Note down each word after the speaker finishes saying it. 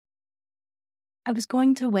I was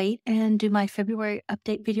going to wait and do my February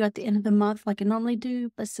update video at the end of the month like I normally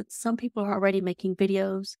do, but since some people are already making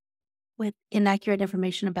videos with inaccurate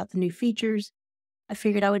information about the new features, I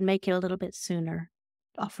figured I would make it a little bit sooner,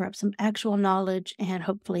 offer up some actual knowledge and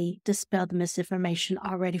hopefully dispel the misinformation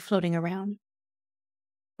already floating around.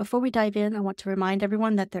 Before we dive in, I want to remind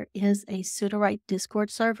everyone that there is a Sudowrite Discord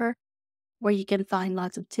server where you can find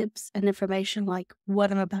lots of tips and information like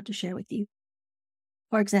what I'm about to share with you.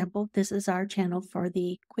 For example, this is our channel for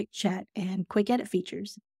the QuickChat and QuickEdit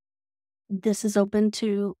features. This is open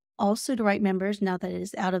to all Sudowrite members now that it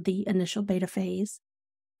is out of the initial beta phase,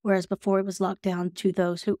 whereas before it was locked down to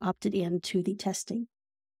those who opted in to the testing.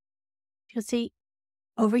 You'll see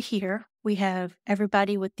over here, we have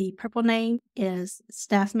everybody with the purple name is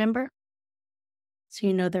staff member, so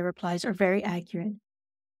you know their replies are very accurate.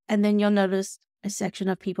 And then you'll notice a section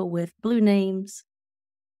of people with blue names.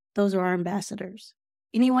 Those are our ambassadors.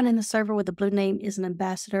 Anyone in the server with a blue name is an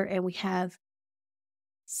ambassador, and we have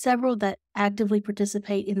several that actively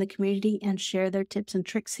participate in the community and share their tips and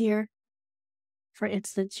tricks here. For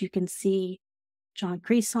instance, you can see John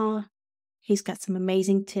Creason. He's got some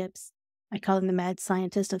amazing tips. I call him the mad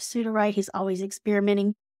scientist of Sudowrite. He's always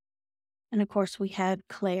experimenting. And of course, we have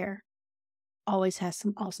Claire. Always has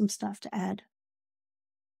some awesome stuff to add.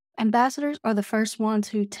 Ambassadors are the first ones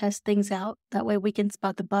who test things out. That way we can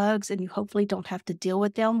spot the bugs and you hopefully don't have to deal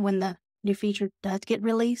with them when the new feature does get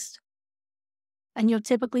released. And you'll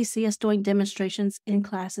typically see us doing demonstrations in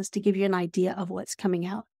classes to give you an idea of what's coming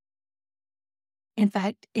out. In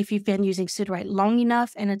fact, if you've been using Sudowrite long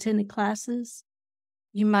enough and attended classes,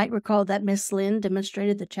 you might recall that Miss Lynn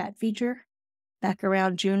demonstrated the chat feature back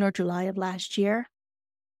around June or July of last year.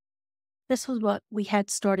 This was what we had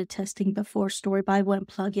started testing before Story Bible and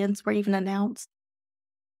plugins were even announced.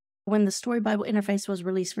 When the Story Bible interface was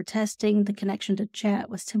released for testing, the connection to chat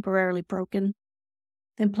was temporarily broken.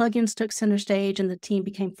 Then plugins took center stage and the team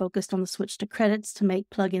became focused on the switch to credits to make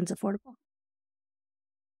plugins affordable.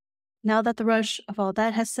 Now that the rush of all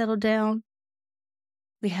that has settled down,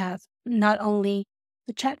 we have not only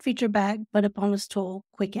the chat feature back, but a bonus tool,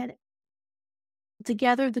 QuickEdit.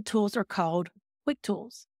 Together, the tools are called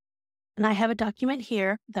QuickTools. And I have a document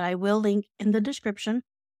here that I will link in the description.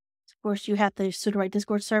 Of course, you have the Sudowrite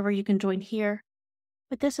Discord server you can join here.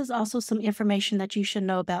 But this is also some information that you should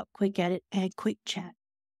know about QuickEdit and QuickChat.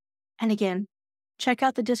 And again, check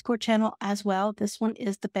out the Discord channel as well. This one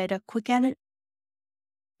is the beta QuickEdit.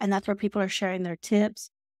 And that's where people are sharing their tips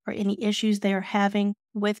or any issues they are having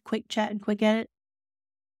with QuickChat and QuickEdit.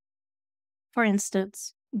 For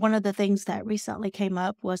instance, one of the things that recently came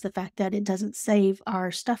up was the fact that it doesn't save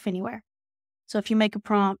our stuff anywhere. So if you make a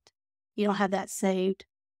prompt, you don't have that saved.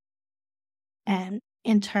 And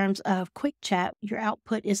in terms of QuickChat, your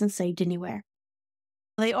output isn't saved anywhere.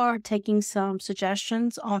 They are taking some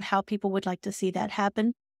suggestions on how people would like to see that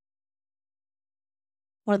happen.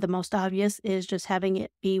 One of the most obvious is just having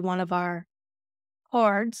it be one of our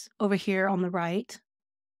cards over here on the right.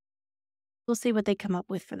 We'll see what they come up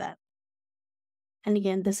with for that. And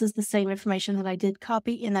again, this is the same information that I did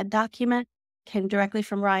copy in that document. Came directly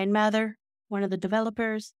from Ryan Mather, one of the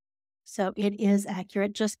developers. So it is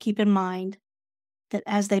accurate. Just keep in mind that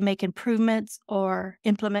as they make improvements or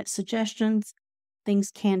implement suggestions,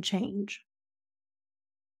 things can change.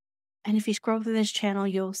 And if you scroll through this channel,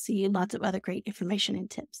 you'll see lots of other great information and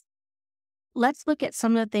tips. Let's look at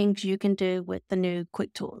some of the things you can do with the new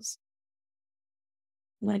QuickTools.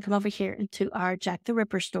 I'm going to come over here into our Jack the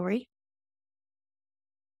Ripper story.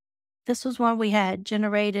 This was one we had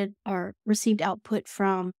generated or received output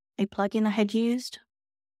from a plugin I had used.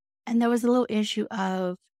 And there was a little issue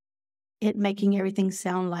of it making everything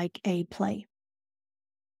sound like a play.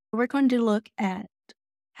 We're going to look at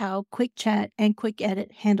how QuickChat and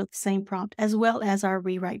QuickEdit handle the same prompt, as well as our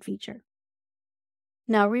rewrite feature.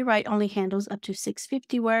 Now, rewrite only handles up to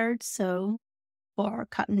 650 words, so for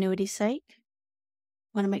continuity's sake,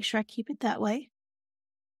 I want to make sure I keep it that way.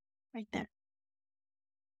 Right there.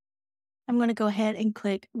 I'm going to go ahead and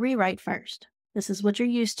click Rewrite first. This is what you're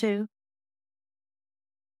used to.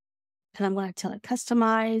 And I'm going to tell it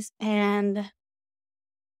Customize and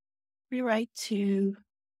Rewrite to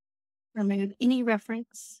remove any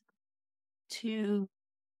reference to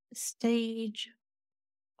stage,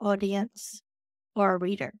 audience, or a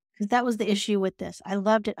reader. Because that was the issue with this. I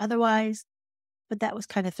loved it otherwise, but that was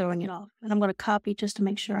kind of throwing it off. And I'm going to copy just to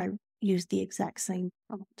make sure I use the exact same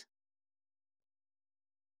prompt.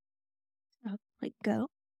 So click Go.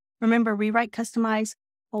 Remember, Rewrite Customize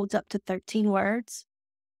holds up to 13 words.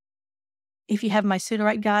 If you have my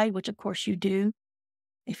Sudowrite guide, which of course you do,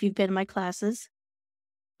 if you've been in my classes,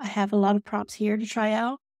 I have a lot of prompts here to try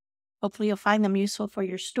out. Hopefully you'll find them useful for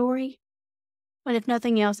your story. But if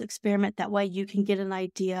nothing else, experiment. That way you can get an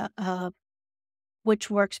idea of which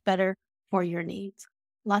works better for your needs.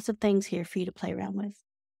 Lots of things here for you to play around with.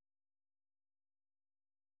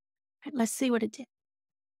 All right, let's see what it did.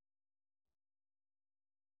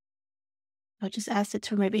 I just asked it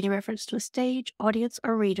to remove any reference to a stage, audience,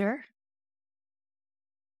 or reader.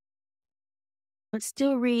 It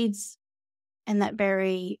still reads in that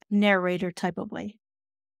very narrator type of way.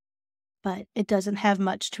 But it doesn't have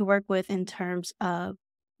much to work with in terms of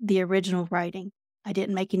the original writing. I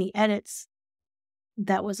didn't make any edits.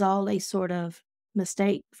 That was all a sort of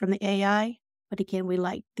mistake from the AI. But again, we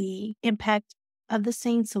liked the impact of the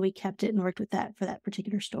scene, so we kept it and worked with that for that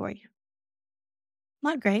particular story.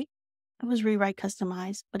 Not great. It was rewrite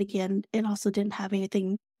customized, but again, it also didn't have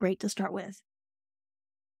anything great to start with.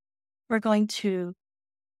 We're going to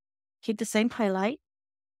keep the same highlight.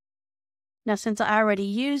 Now, since I already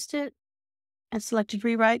used it and selected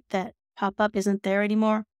rewrite, that pop-up isn't there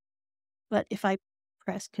anymore. But if I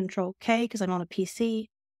press Control K because I'm on a PC,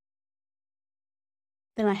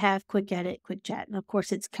 then I have QuickEdit, QuickChat. And of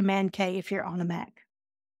course, it's Command K if you're on a Mac.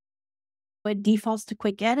 It defaults to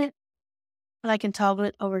QuickEdit, but I can toggle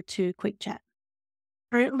it over to QuickChat.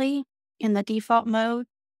 Currently, in the default mode,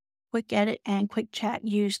 QuickEdit and QuickChat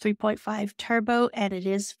use 3.5 Turbo, and it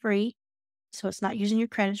is free, so it's not using your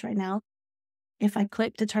credits right now. If I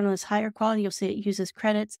click to turn on this higher quality, you'll see it uses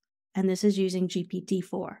credits, and this is using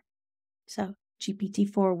GPT-4. So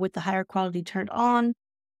GPT-4 with the higher quality turned on,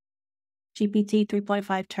 GPT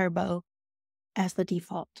 3.5 Turbo as the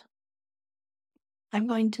default. I'm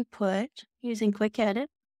going to put, using QuickEdit,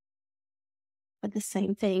 but the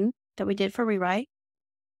same thing that we did for rewrite.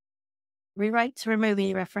 Rewrite to remove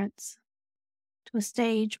any reference to a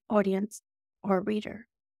stage, audience, or reader.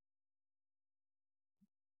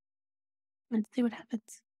 Let's see what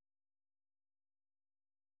happens.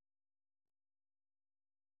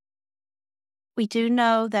 We do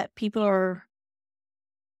know that people are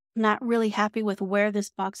not really happy with where this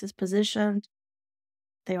box is positioned.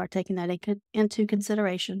 They are taking that into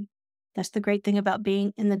consideration. That's the great thing about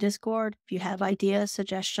being in the Discord. If you have ideas,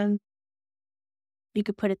 suggestions, you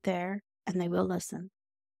could put it there and they will listen.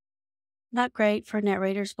 Not great for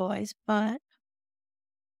narrator's voice, but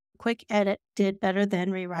QuickEdit did better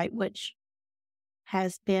than rewrite, which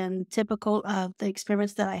has been typical of the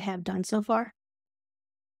experiments that I have done so far.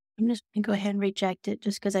 I'm just going to go ahead and reject it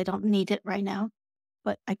just because I don't need it right now,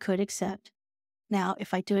 but I could accept. Now,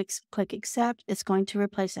 if I do click accept, it's going to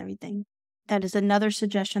replace everything. That is another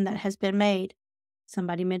suggestion that has been made.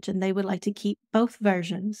 Somebody mentioned they would like to keep both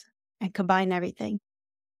versions and combine everything.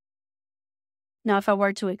 Now, if I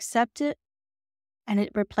were to accept it and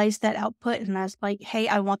it replaced that output and I was like, hey,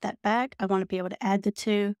 I want that back. I want to be able to add the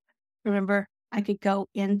two. Remember, I could go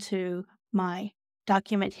into my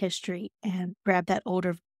document history and grab that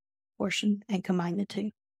older portion and combine the two.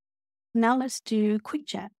 Now let's do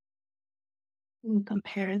QuickChat. We'll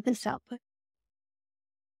compare this output.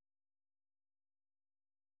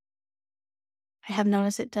 I have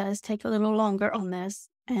noticed it does take a little longer on this,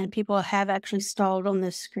 and people have actually stalled on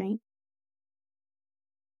this screen.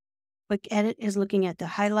 QuickEdit is looking at the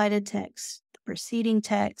highlighted text, the preceding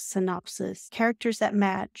text, synopsis, characters that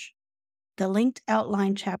match, the linked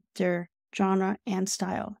outline chapter, genre, and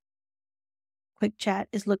style. QuickChat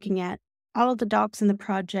is looking at all of the docs in the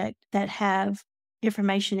project that have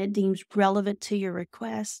information it deems relevant to your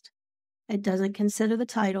request. It doesn't consider the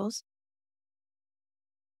titles.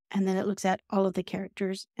 And then it looks at all of the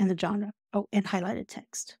characters and the genre. Oh, and highlighted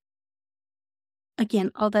text.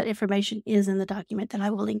 Again, all that information is in the document that I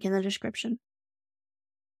will link in the description.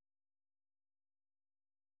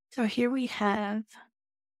 So here we have,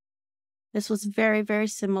 this was very, very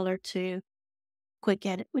similar to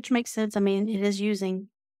QuickEdit, which makes sense. I mean, it is using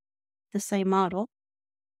the same model.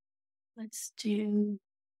 Let's do,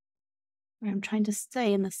 I'm trying to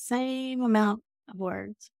stay in the same amount of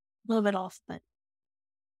words. A little bit off, but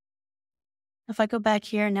if I go back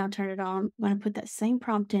here and now turn it on, I'm going to put that same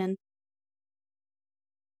prompt in.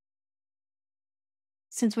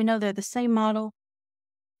 Since we know they're the same model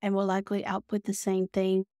and will likely output the same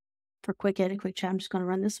thing for QuickEdit and QuickChat, I'm just going to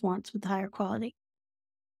run this once with higher quality.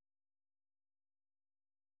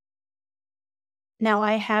 Now,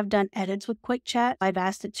 I have done edits with QuickChat. I've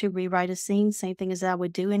asked it to rewrite a scene, same thing as I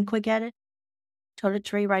would do in QuickEdit. Told it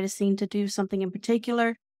to rewrite a scene to do something in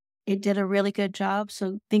particular. It did a really good job.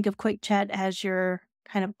 So think of QuickChat as your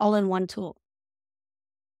kind of all-in-one tool.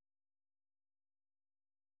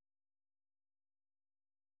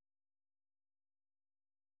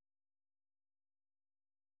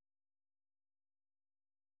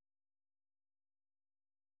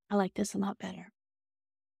 I like this a lot better.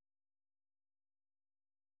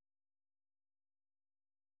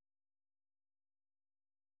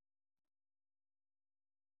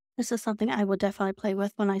 This is something I will definitely play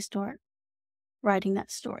with when I start writing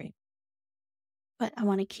that story. But I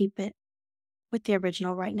want to keep it with the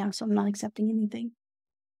original right now, so I'm not accepting anything.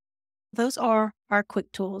 Those are our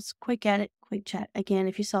quick tools: QuickEdit, QuickChat. Again,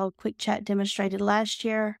 if you saw QuickChat demonstrated last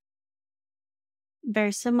year,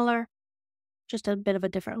 very similar, just a bit of a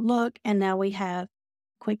different look. And now we have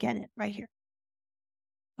QuickEdit right here.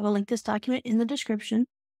 I will link this document in the description.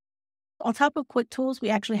 On top of QuickTools, we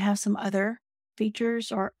actually have some other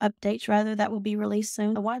features, or updates rather, that will be released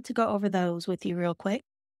soon. I wanted to go over those with you real quick.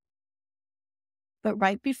 But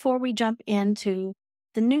right before we jump into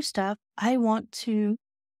the new stuff, I want to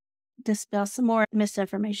dispel some more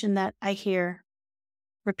misinformation that I hear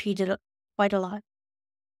repeated quite a lot.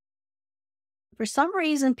 For some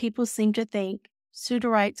reason, people seem to think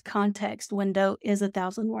Sudowrite's context window is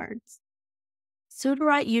 1,000 words.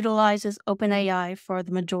 Sudowrite utilizes OpenAI for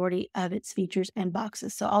the majority of its features and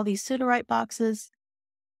boxes. So all these Sudowrite boxes,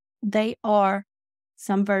 they are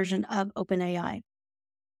some version of OpenAI.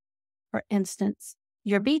 For instance,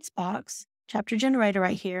 your beats box, chapter generator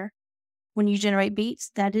right here, when you generate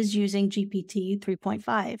beats, that is using GPT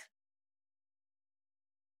 3.5.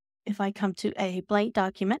 If I come to a blank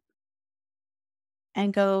document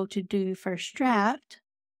and go to do first draft,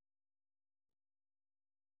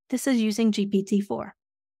 this is using GPT-4.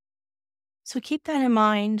 So keep that in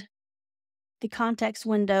mind. The context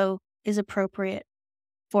window is appropriate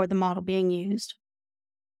for the model being used.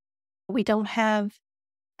 We don't have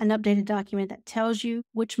an updated document that tells you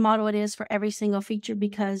which model it is for every single feature,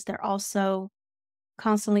 because they're also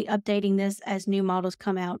constantly updating this as new models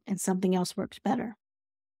come out and something else works better.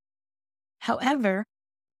 However,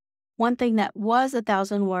 one thing that was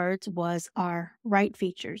 1,000 words was our write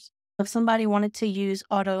features. If somebody wanted to use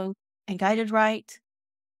auto and guided write,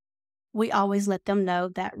 we always let them know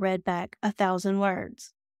that read back 1,000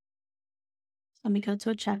 words. Let me go to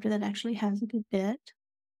a chapter that actually has a good bit.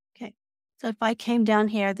 Okay, so if I came down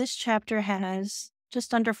here, this chapter has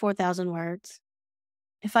just under 4,000 words.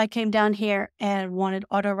 If I came down here and wanted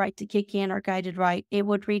auto write to kick in or guided write, it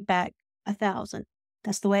would read back 1,000.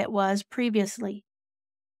 That's the way it was previously.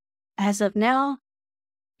 As of now,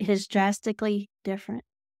 it is drastically different.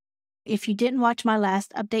 If you didn't watch my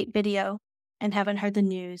last update video and haven't heard the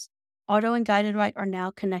news, auto and guided write are now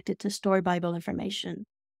connected to Story Bible information.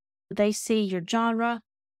 They see your genre,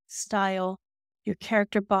 style, your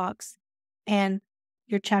character box, and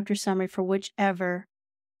your chapter summary for whichever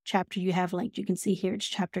chapter you have linked. You can see here it's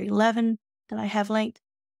chapter 11 that I have linked.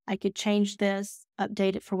 I could change this,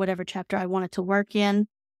 update it for whatever chapter I want it to work in.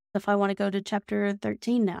 If I want to go to chapter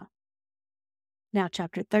 13 now. Now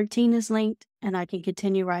chapter 13 is linked and I can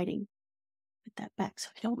continue writing. Put that back so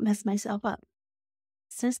I don't mess myself up.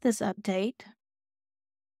 Since this update,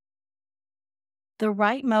 the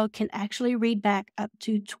write mode can actually read back up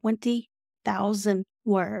to 20,000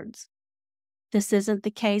 words. This isn't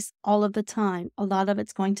the case all of the time. A lot of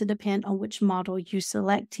it's going to depend on which model you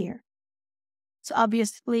select here. So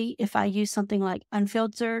obviously, if I use something like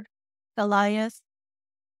Unfiltered, Goliath,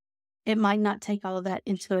 it might not take all of that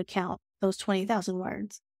into account, those 20,000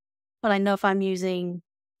 words. But I know if I'm using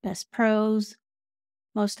Best Prose,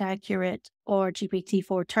 Most Accurate, or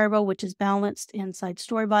GPT-4 Turbo, which is balanced inside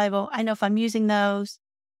Story Bible, I know if I'm using those,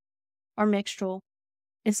 or Mixtral,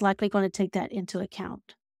 it's likely going to take that into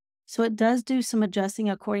account. So it does do some adjusting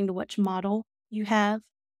according to which model you have.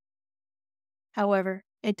 However,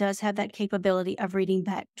 it does have that capability of reading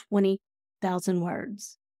back 20,000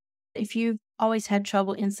 words. If you've always had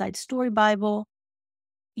trouble inside Story Bible,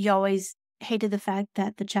 you always hated the fact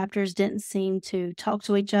that the chapters didn't seem to talk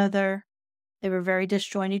to each other, they were very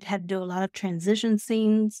disjointed, had to do a lot of transition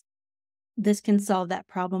scenes, this can solve that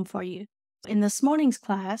problem for you. In this morning's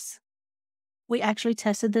class, we actually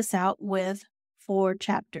tested this out with 4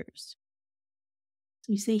 chapters.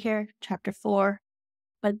 So you see here, chapter 4,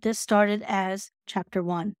 but this started as chapter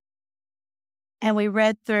 1. And we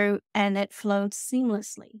read through and it flowed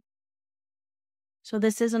seamlessly. So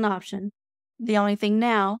this is an option. The only thing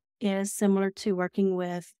now is similar to working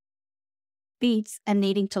with beats and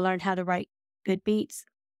needing to learn how to write good beats.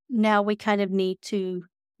 Now we kind of need to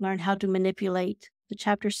learn how to manipulate the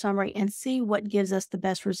chapter summary and see what gives us the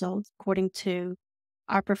best results according to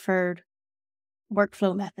our preferred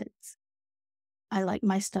workflow methods. I like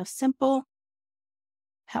my stuff simple.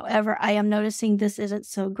 However, I am noticing this isn't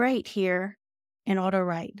so great here in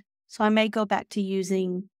AutoWrite. So I may go back to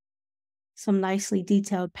using some nicely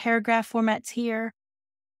detailed paragraph formats here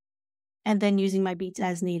and then using my beats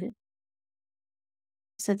as needed.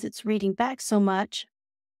 Since it's reading back so much,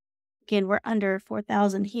 again, we're under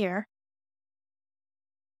 4,000 here.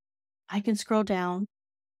 I can scroll down.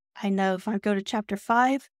 I know if I go to chapter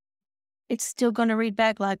 5, it's still going to read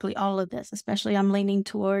back likely all of this, especially I'm leaning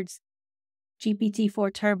towards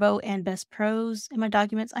GPT-4 Turbo and Best Pros in my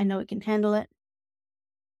documents. I know it can handle it.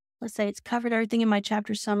 Let's say it's covered everything in my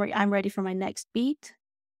chapter summary. I'm ready for my next beat.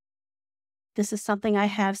 This is something I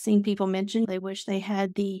have seen people mention. They wish they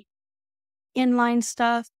had the inline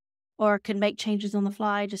stuff or could make changes on the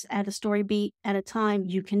fly, just add a story beat at a time.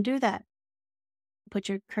 You can do that. Put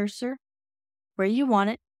your cursor where you want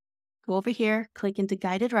it. Go over here, click into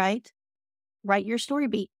Guided Write, write your story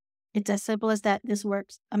beat. It's as simple as that. This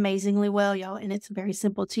works amazingly well, y'all, and it's very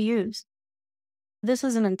simple to use. This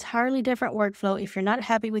is an entirely different workflow. If you're not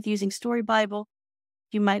happy with using Story Bible,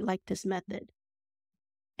 you might like this method.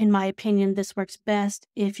 In my opinion, this works best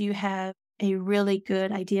if you have a really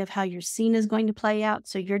good idea of how your scene is going to play out.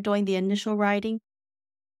 So you're doing the initial writing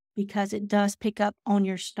because it does pick up on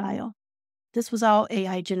your style. This was all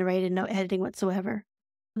AI generated, no editing whatsoever.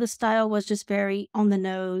 The style was just very on the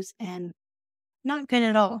nose and not good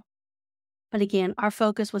at all. But again, our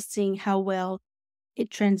focus was seeing how well it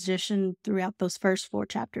transitioned throughout those first 4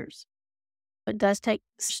 chapters. It does take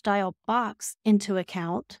style box into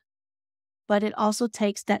account, but it also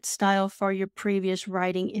takes that style for your previous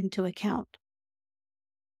writing into account.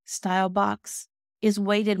 Style box is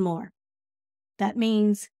weighted more. That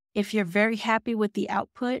means if you're very happy with the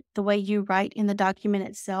output, the way you write in the document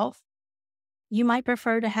itself, you might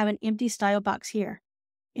prefer to have an empty style box here.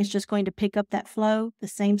 It's just going to pick up that flow, the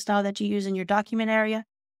same style that you use in your document area,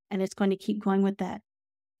 and it's going to keep going with that.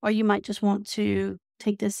 Or you might just want to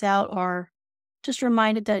take this out or just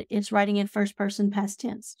remind it that it's writing in first person past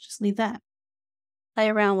tense. Just leave that. Play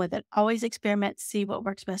around with it. Always experiment, see what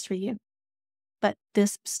works best for you. But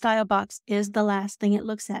this style box is the last thing it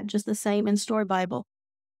looks at, just the same in Story Bible.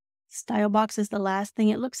 Style box is the last thing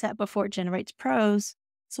it looks at before it generates prose,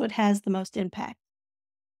 so it has the most impact.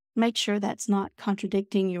 Make sure that's not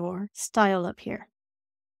contradicting your style up here.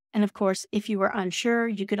 And of course, if you were unsure,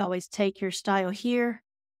 you could always take your style here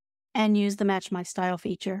and use the Match My Style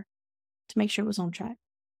feature to make sure it was on track.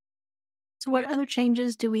 So what other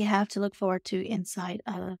changes do we have to look forward to inside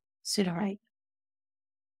of Sudowrite?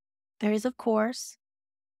 There is, of course,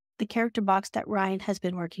 the character box that Ryan has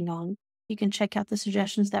been working on. You can check out the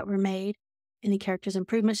suggestions that were made in the characters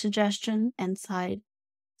improvement suggestion inside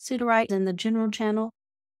Sudowrite in the general channel.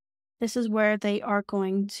 This is where they are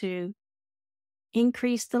going to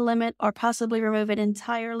increase the limit or possibly remove it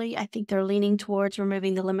entirely. I think they're leaning towards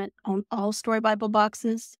removing the limit on all Story Bible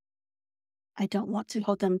boxes. I don't want to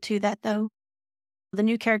hold them to that though. The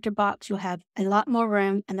new character box, you'll have a lot more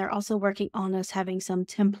room, and they're also working on us having some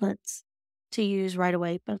templates to use right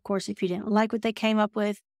away. But of course, if you didn't like what they came up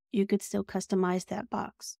with, you could still customize that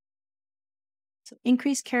box. So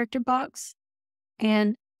increased character box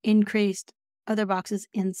and increased other boxes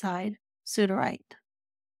inside Sudowrite.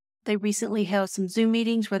 They recently held some Zoom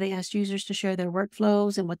meetings where they asked users to share their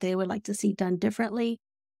workflows and what they would like to see done differently.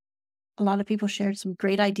 A lot of people shared some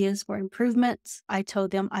great ideas for improvements. I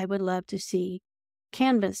told them I would love to see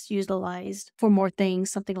Canvas utilized for more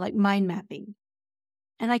things, something like mind mapping.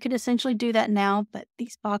 And I could essentially do that now, but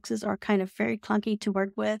these boxes are kind of very clunky to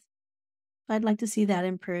work with. I'd like to see that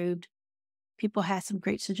improved. People had some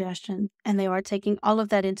great suggestions, and they are taking all of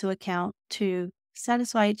that into account to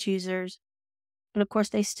satisfy its users. But of course,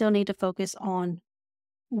 they still need to focus on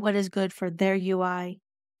what is good for their UI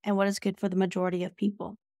and what is good for the majority of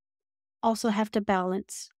people. Also have to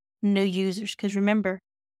balance new users, because remember,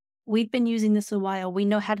 we've been using this a while. We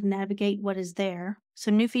know how to navigate what is there.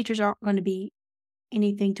 So new features aren't going to be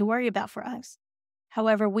anything to worry about for us.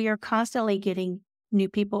 However, we are constantly getting new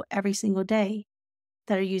people every single day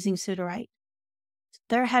that are using Sudowrite.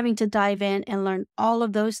 They're having to dive in and learn all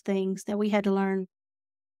of those things that we had to learn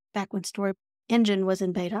back when Story Engine was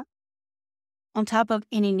in beta, on top of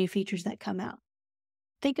any new features that come out.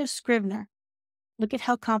 Think of Scrivener. Look at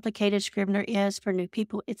how complicated Scrivener is for new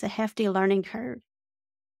people. It's a hefty learning curve.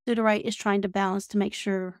 Sudowrite is trying to balance to make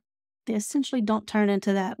sure they essentially don't turn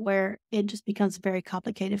into that where it just becomes very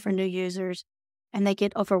complicated for new users and they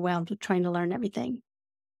get overwhelmed with trying to learn everything.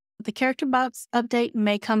 The character box update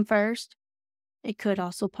may come first. It could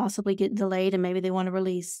also possibly get delayed and maybe they want to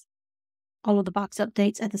release all of the box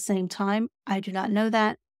updates at the same time. I do not know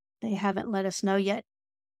that. They haven't let us know yet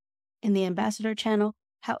in the Ambassador channel.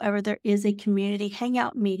 However, there is a community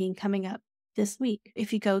hangout meeting coming up this week.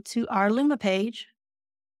 If you go to our Luma page,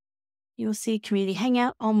 you will see community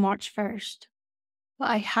hangout on March 1st. Well,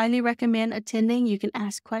 I highly recommend attending. You can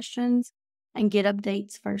ask questions and get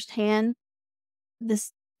updates firsthand.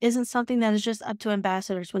 This isn't something that is just up to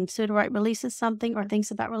ambassadors. When Sudowrite releases something or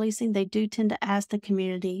thinks about releasing, they do tend to ask the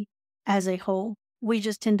community as a whole. We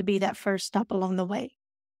just tend to be that first stop along the way.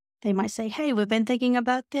 They might say, hey, we've been thinking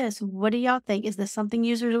about this. What do y'all think? Is this something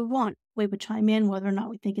users would want? We would chime in whether or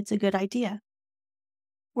not we think it's a good idea.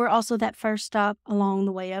 We're also that first stop along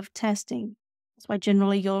the way of testing. That's why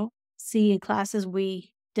generally you'll see in classes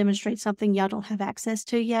we demonstrate something y'all don't have access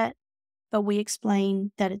to yet, but we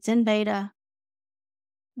explain that it's in beta.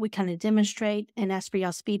 We kind of demonstrate and ask for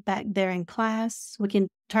y'all's feedback there in class. We can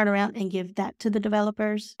turn around and give that to the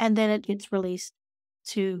developers, and then it gets released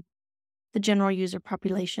to the general user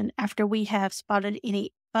population after we have spotted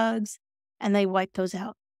any bugs and they wipe those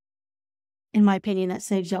out. In my opinion, that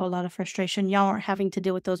saves y'all a lot of frustration. Y'all aren't having to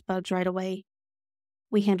deal with those bugs right away.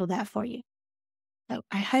 We handle that for you. So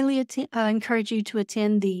I highly encourage you to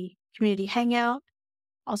attend the community hangout,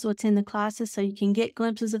 also attend the classes so you can get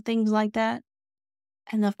glimpses of things like that.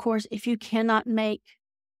 And of course, if you cannot make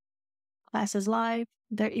classes live,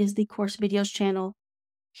 there is the course videos channel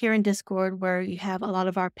here in Discord where you have a lot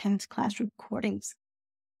of our past class recordings.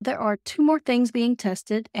 There are 2 more things being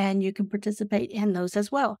tested, and you can participate in those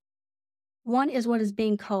as well. One is what is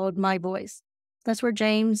being called My Voice. That's where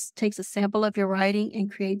James takes a sample of your writing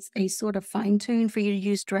and creates a sort of fine tune for you to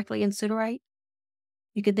use directly in Sudowrite.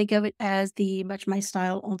 You could think of it as the Much My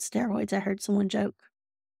Style on steroids. I heard someone joke.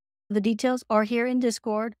 The details are here in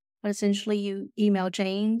Discord, but essentially you email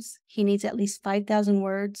James. He needs at least 5,000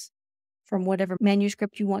 words from whatever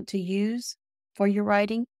manuscript you want to use for your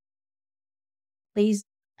writing. Please,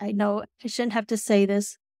 I know I shouldn't have to say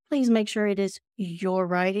this. Please make sure it is your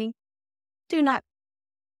writing. Do not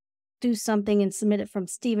do something and submit it from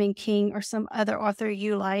Stephen King or some other author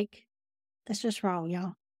you like. That's just wrong,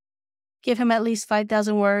 y'all. Give him at least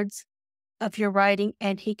 5,000 words of your writing,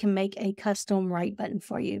 and he can make a custom write button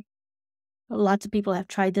for you. Lots of people have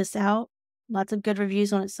tried this out. Lots of good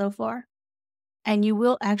reviews on it so far. And you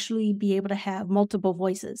will actually be able to have multiple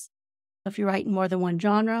voices. If you write in more than one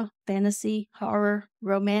genre, fantasy, horror,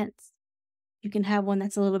 romance, you can have one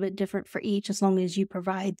that's a little bit different for each as long as you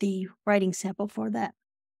provide the writing sample for that.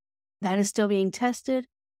 That is still being tested,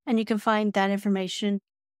 and you can find that information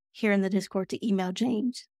here in the Discord to email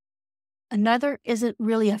James. Another isn't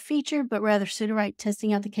really a feature, but rather Sudowrite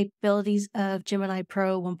testing out the capabilities of Gemini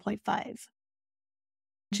Pro 1.5.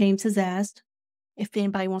 James has asked if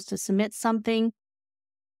anybody wants to submit something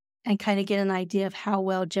and kind of get an idea of how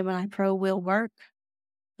well Gemini Pro will work,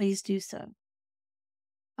 please do so.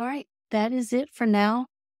 All right, that is it for now.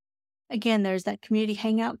 Again, there's that community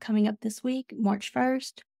hangout coming up this week, March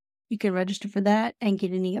 1st. You can register for that and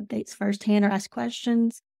get any updates firsthand or ask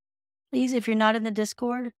questions. Please, if you're not in the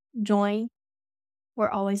Discord, join. We're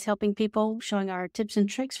always helping people, showing our tips and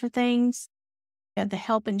tricks for things. We have the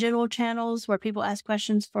help in general channels where people ask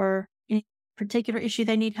questions for any particular issue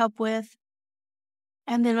they need help with.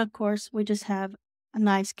 And then, of course, we just have a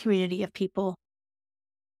nice community of people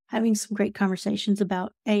having some great conversations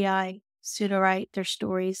about AI, Sudowrite, their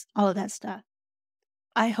stories, all of that stuff.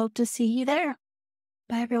 I hope to see you there.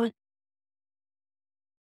 Bye, everyone.